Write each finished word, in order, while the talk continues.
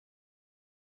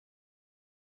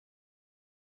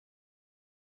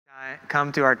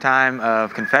Come to our time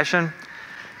of confession.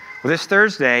 Well, this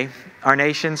Thursday, our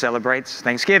nation celebrates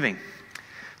Thanksgiving.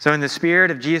 So in the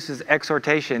spirit of Jesus'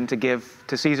 exhortation to give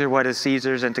to Caesar what is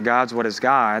Caesar's and to God's what is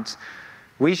God's,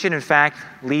 we should in fact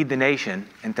lead the nation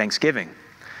in thanksgiving.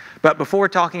 But before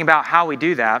talking about how we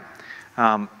do that,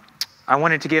 I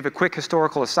wanted to give a quick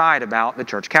historical aside about the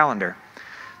church calendar.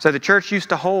 So the church used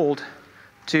to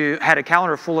had a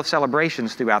calendar full of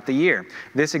celebrations throughout the year.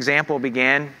 This example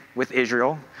began with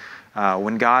Israel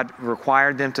when God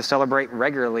required them to celebrate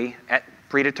regularly at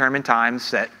predetermined times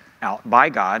set out by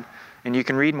God. And you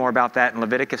can read more about that in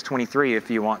Leviticus 23 if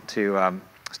you want to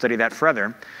study that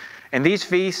further. And these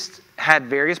feasts had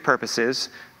various purposes.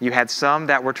 You had some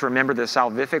that were to remember the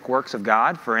salvific works of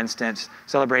God, for instance,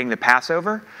 celebrating the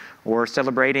Passover or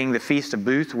celebrating the Feast of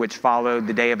Booths, which followed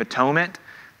the Day of Atonement.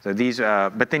 So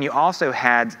but then you also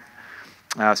had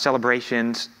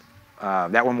celebrations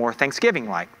that were more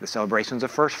Thanksgiving-like, the celebrations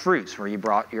of first fruits, where you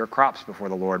brought your crops before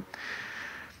the Lord.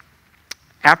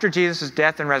 After Jesus'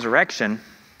 death and resurrection,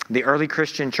 the early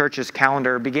Christian church's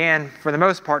calendar began, for the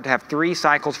most part, to have 3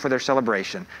 cycles for their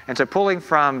celebration. And so pulling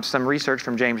from some research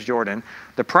from James Jordan,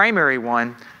 the primary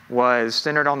one was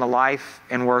centered on the life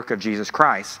and work of Jesus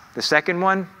Christ. The second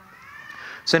one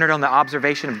centered on the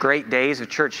observation of great days of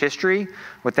church history.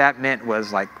 What that meant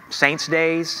was like saints'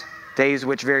 days, days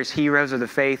which various heroes of the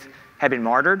faith had been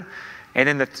martyred. And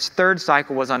then the third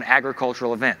cycle was on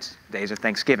agricultural events, days of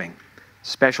Thanksgiving,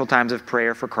 special times of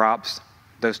prayer for crops,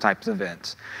 those types of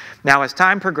events. Now, as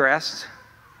time progressed,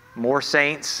 more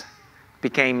saints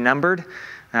became numbered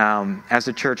as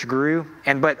the church grew.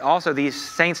 But also these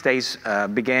saints' days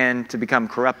began to become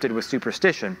corrupted with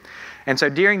superstition. And so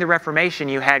during the Reformation,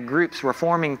 you had groups,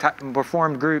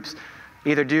 reformed groups,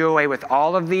 either do away with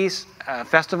all of these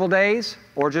festival days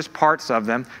or just parts of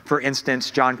them. For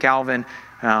instance, John Calvin,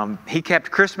 he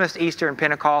kept Christmas, Easter, and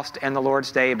Pentecost and the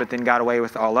Lord's Day, but then got away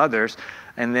with all others.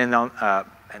 And then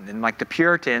like the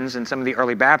Puritans and some of the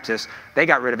early Baptists, they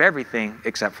got rid of everything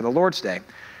except for the Lord's Day.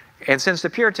 And since the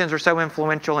Puritans were so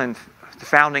influential in the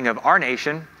founding of our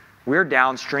nation, we're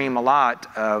downstream a lot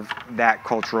of that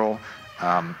cultural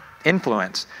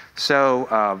influence. So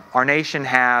our nation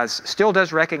still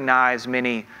does recognize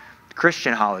many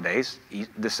Christian holidays,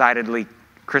 decidedly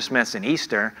Christmas and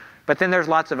Easter, but then there's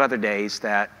lots of other days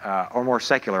that are more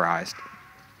secularized.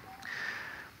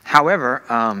 However,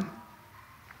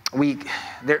 we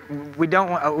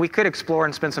could explore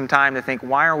and spend some time to think,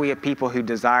 why are we a people who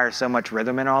desire so much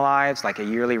rhythm in our lives, like a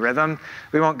yearly rhythm?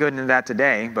 We won't go into that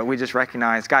today, but we just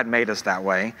recognize God made us that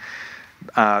way.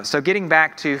 So getting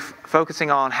back to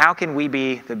focusing on how can we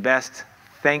be the best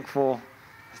thankful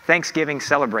Thanksgiving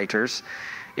celebrators,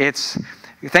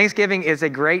 Thanksgiving is a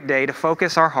great day to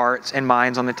focus our hearts and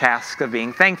minds on the task of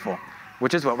being thankful,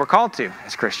 which is what we're called to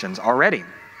as Christians already.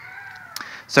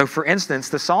 So for instance,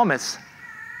 the psalmist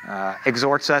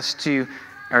exhorts us to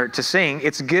sing,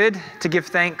 "It's good to give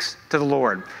thanks to the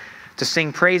Lord, to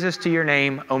sing praises to your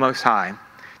name, O Most High,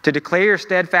 to declare your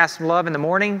steadfast love in the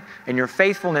morning and your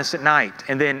faithfulness at night."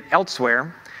 And then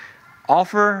elsewhere,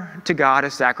 "Offer to God a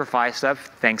sacrifice of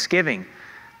thanksgiving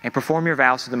and perform your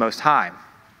vows to the Most High."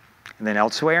 And then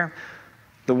elsewhere,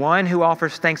 "The one who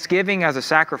offers thanksgiving as a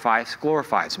sacrifice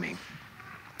glorifies me.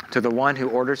 To the one who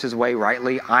orders his way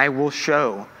rightly, I will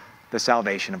show the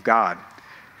salvation of God."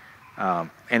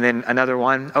 And then another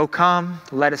one, "Oh come,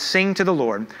 let us sing to the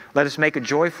Lord. Let us make a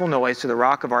joyful noise to the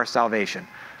rock of our salvation.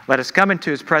 Let us come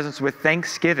into his presence with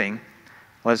thanksgiving.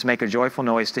 Let us make a joyful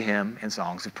noise to him in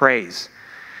songs of praise."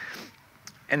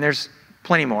 And there's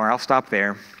plenty more. I'll stop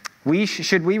there.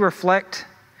 Should we reflect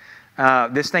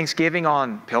this Thanksgiving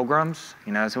on pilgrims?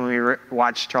 So when we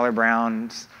watch Charlie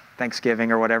Brown's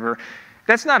Thanksgiving or whatever,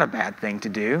 that's not a bad thing to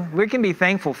do. We can be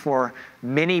thankful for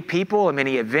many people and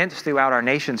many events throughout our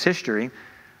nation's history,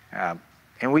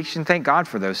 and we should thank God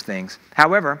for those things.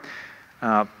 However,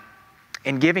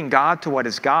 in giving God to what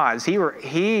is God's,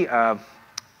 He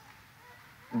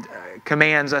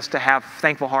commands us to have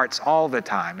thankful hearts all the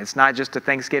time. It's not just a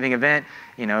Thanksgiving event.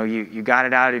 You got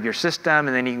it out of your system,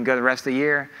 and then you can go the rest of the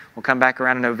year. We'll come back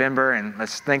around in November, and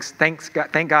let's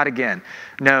thank God again.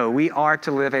 No, we are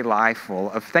to live a life full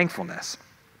of thankfulness.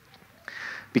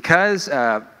 Because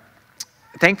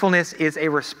thankfulness is a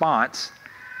response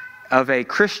of a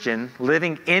Christian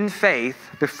living in faith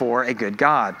before a good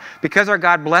God. Because our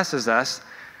God blesses us,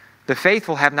 the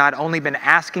faithful have not only been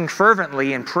asking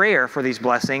fervently in prayer for these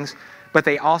blessings, but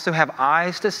they also have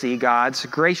eyes to see God's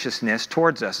graciousness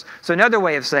towards us. So another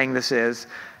way of saying this is,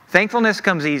 thankfulness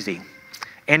comes easy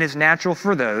and is natural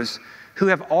for those who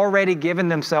have already given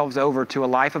themselves over to a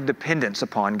life of dependence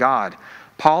upon God.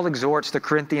 Paul exhorts the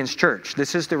Corinthians church.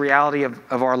 This is the reality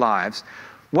of our lives.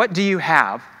 What do you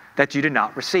have that you did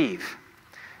not receive?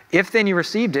 If then you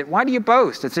received it, why do you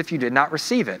boast as if you did not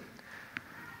receive it?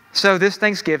 So this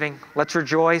Thanksgiving, let's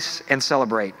rejoice and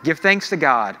celebrate. Give thanks to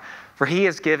God, for He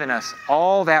has given us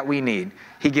all that we need.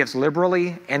 He gives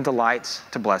liberally and delights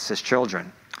to bless His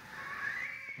children.